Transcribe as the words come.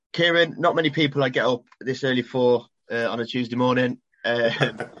Kieran, not many people I get up this early for on a Tuesday morning.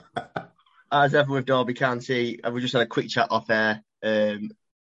 As ever with Derby County, we just had a quick chat off air.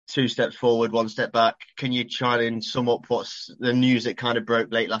 Two steps forward, one step back. Can you try and sum up what's the news that kind of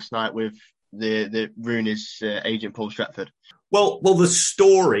broke late last night with the Rooney's agent Paul Stretford? Well, the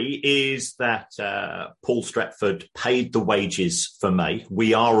story is that Paul Stretford paid the wages for May.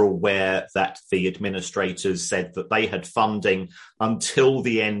 We are aware that the administrators said that they had funding until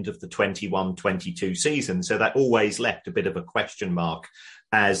the end of the 21-22 season. So that always left a bit of a question mark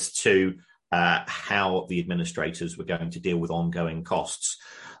as to how the administrators were going to deal with ongoing costs.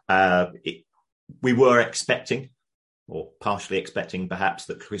 We were expecting, or partially expecting perhaps,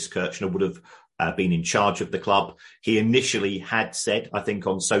 that Chris Kirchner would have been in charge of the club. He initially had said, I think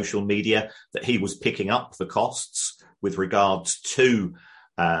on social media, that he was picking up the costs with regards to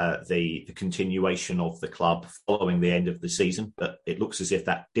the continuation of the club following the end of the season, but it looks as if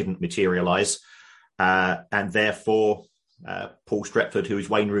that didn't materialise. And therefore, Paul Stretford, who is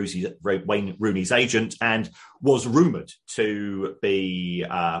Wayne Rooney's agent and was rumoured to be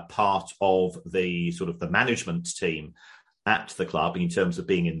part of the sort of the management team at the club in terms of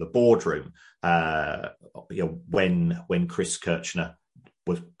being in the boardroom, when Chris Kirchner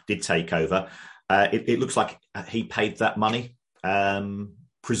did take over, it looks like he paid that money,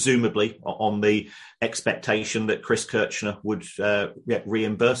 presumably on the expectation that Chris Kirchner would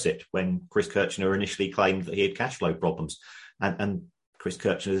reimburse it when Chris Kirchner initially claimed that he had cash flow problems. And Chris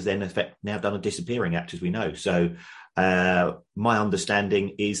Kirchner has then in effect now done a disappearing act, as we know. So my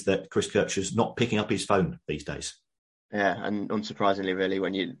understanding is that Chris Kirchner's not picking up his phone these days. Yeah, and unsurprisingly, really,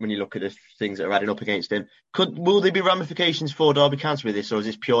 when you look at the things that are adding up against him, will there be ramifications for Derby County with this, or is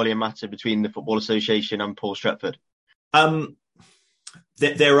this purely a matter between the Football Association and Paul Stretford?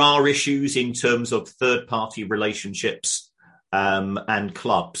 There are issues in terms of third-party relationships and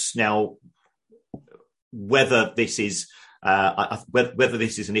clubs. Now, whether this is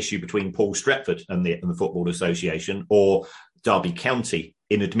an issue between Paul Stretford and the Football Association, or Derby County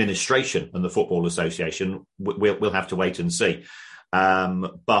in administration and the Football Association, we'll have to wait and see.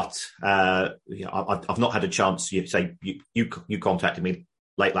 But I've not had a chance. You contacted me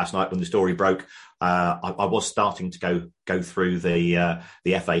late last night when the story broke. I was starting to go through the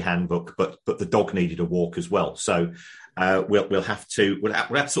FA handbook, but the dog needed a walk as well. So we'll have to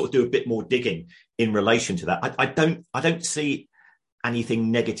sort of do a bit more digging in relation to that. I don't see anything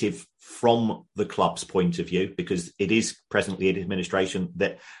negative from the club's point of view, because it is presently an administration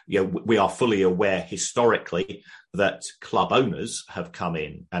that, we are fully aware historically that club owners have come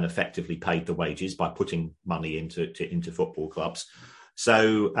in and effectively paid the wages by putting money into football clubs.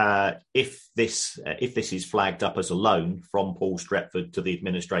 So if this is flagged up as a loan from Paul Stretford to the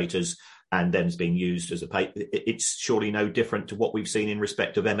administrators and then is being used as a pay, it's surely no different to what we've seen in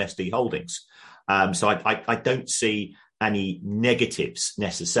respect of MSD Holdings. So I don't see any negatives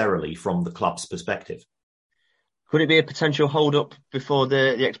necessarily from the club's perspective. Could it be a potential hold-up before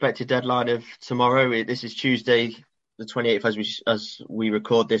the expected deadline of tomorrow? This is Tuesday, the 28th, as we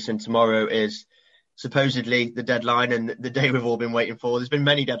record this, and tomorrow is supposedly the deadline and the day we've all been waiting for. There's been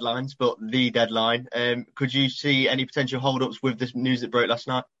many deadlines, but the deadline. Could you see any potential hold-ups with this news that broke last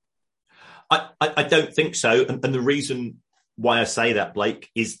night? I don't think so. And the reason why I say that, Blake,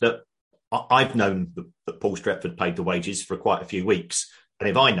 is that I've known that Paul Stretford paid the wages for quite a few weeks. And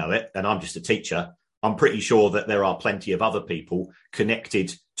if I know it, and I'm just a teacher, I'm pretty sure that there are plenty of other people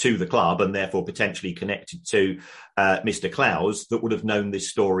connected to the club and therefore potentially connected to Mr. Clowes that would have known this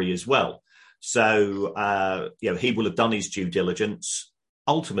story as well. So, he will have done his due diligence.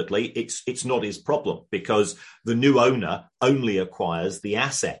 Ultimately, it's not his problem, because the new owner only acquires the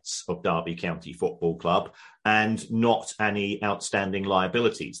assets of Derby County Football Club and not any outstanding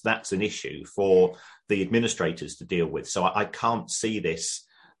liabilities. That's an issue for the administrators to deal with. So I can't see this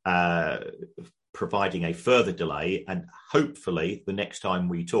providing a further delay. And hopefully the next time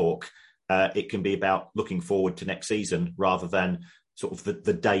we talk, it can be about looking forward to next season rather than sort of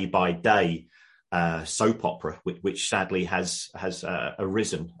the day-by-day soap opera, which sadly has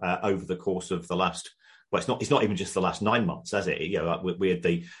arisen over the course of the last. Well, it's not even just the last 9 months, has it? We had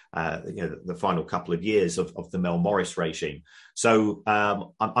the final couple of years of the Mel Morris regime. So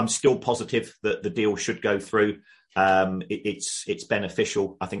I'm still positive that the deal should go through. It's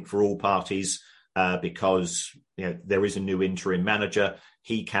beneficial, I think, for all parties because there is a new interim manager.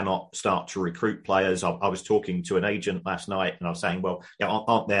 He cannot start to recruit players. I was talking to an agent last night and I was saying, well,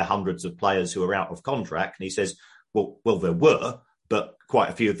 aren't there hundreds of players who are out of contract? And he says, well, there were, but quite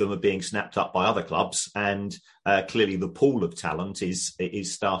a few of them are being snapped up by other clubs. And clearly the pool of talent is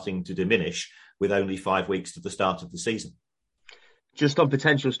starting to diminish with only 5 weeks to the start of the season. Just on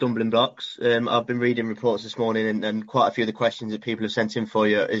potential stumbling blocks, I've been reading reports this morning, and quite a few of the questions that people have sent in for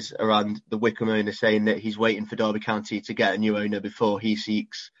you is around the Wycombe owner saying that he's waiting for Derby County to get a new owner before he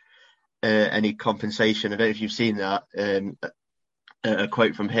seeks any compensation. I don't know if you've seen that, a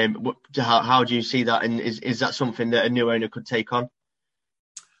quote from him. How do you see that, and is that something that a new owner could take on?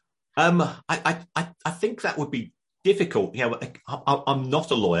 I think that would be difficult. You know, I'm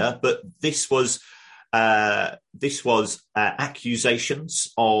not a lawyer, but this was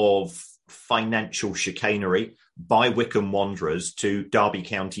accusations of financial chicanery by Wycombe Wanderers to Derby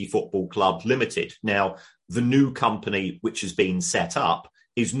County Football Club Limited. Now, the new company which has been set up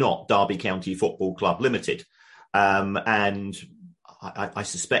is not Derby County Football Club Limited. And I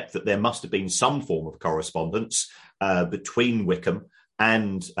suspect that there must have been some form of correspondence between Wycombe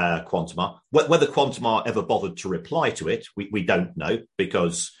and Quantamar. Whether Quantamar ever bothered to reply to it, we don't know,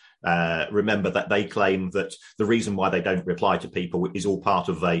 because remember that they claim that the reason why they don't reply to people is all part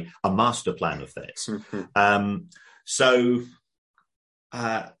of a master plan of theirs. Mm-hmm.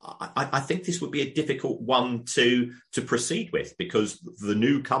 I think this would be a difficult one to proceed with, because the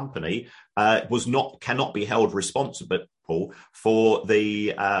new company cannot be held responsible for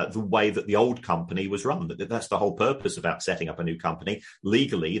the way that the old company was run. That's the whole purpose about setting up a new company.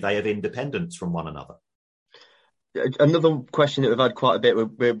 Legally, they have independence from one another. Another question that we've had quite a bit,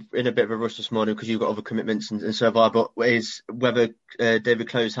 we're in a bit of a rush this morning because you've got other commitments and so have I, but is whether David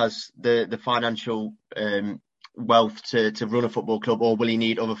Close has the financial wealth to run a football club, or will he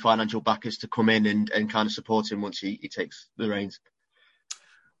need other financial backers to come in and kind of support him once he takes the reins?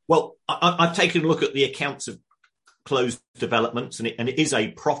 Well, I've taken a look at the accounts of Close Developments, and it is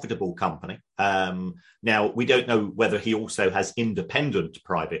a profitable company. Now, we don't know whether he also has independent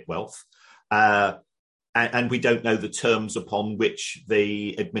private wealth, and we don't know the terms upon which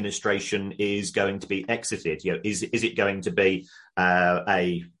the administration is going to be exited. You know, is it going to be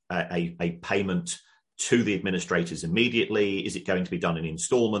a payment to the administrators immediately? Is it going to be done in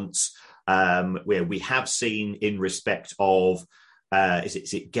instalments? Where we have seen in respect of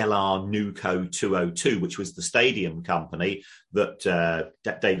is it Gellar Nuco 202, which was the stadium company that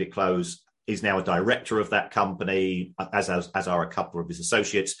David Close is now a director of that company, as are a couple of his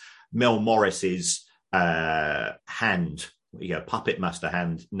associates. Mel Morris's puppet master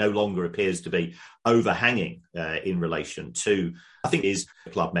hand no longer appears to be overhanging in relation to, I think, his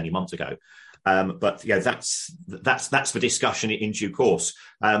club many months ago. But that's for discussion in due course.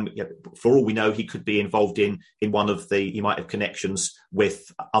 For all we know, he could be involved in one of he might have connections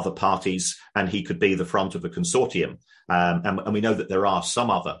with other parties, and he could be the front of a consortium. And we know that there are some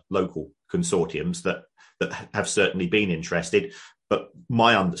other local consortiums that have certainly been interested. But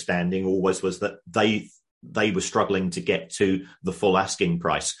my understanding always was that they were struggling to get to the full asking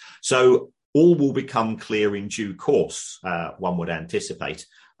price. So all will become clear in due course, one would anticipate.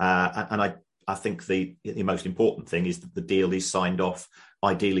 And I think the most important thing is that the deal is signed off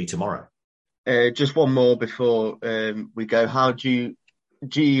ideally tomorrow. Just one more before we go. How do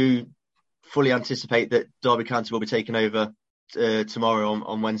you fully anticipate that Derby County will be taken over tomorrow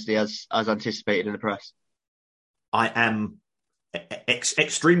on Wednesday as anticipated in the press? I am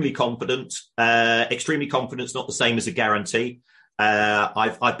extremely confident. Extremely confident is not the same as a guarantee.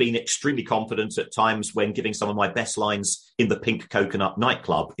 I've been extremely confident at times when giving some of my best lines in the Pink Coconut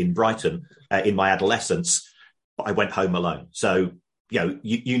nightclub in Brighton in my adolescence, but I went home alone. So you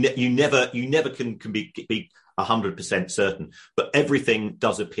never can be 100% certain, but everything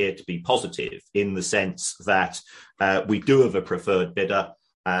does appear to be positive in the sense that we do have a preferred bidder.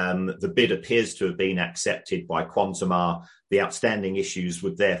 The bid appears to have been accepted by Quantamar. The outstanding issues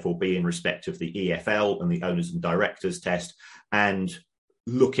would therefore be in respect of the EFL and the owners and directors test. And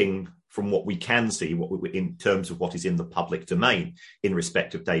looking from what we can see, in terms of what is in the public domain in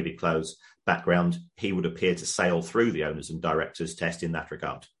respect of David Close background, he would appear to sail through the owners and directors test in that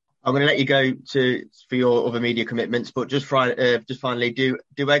regard. I'm going to let you go for your other media commitments, but just finally, do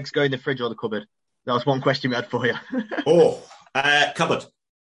eggs go in the fridge or the cupboard? That was one question we had for you. Cupboard.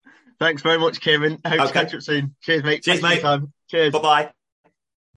 Thanks very much, Kieran. I hope to catch up soon. Cheers, mate. Cheers, mate. Cheers. Bye-bye.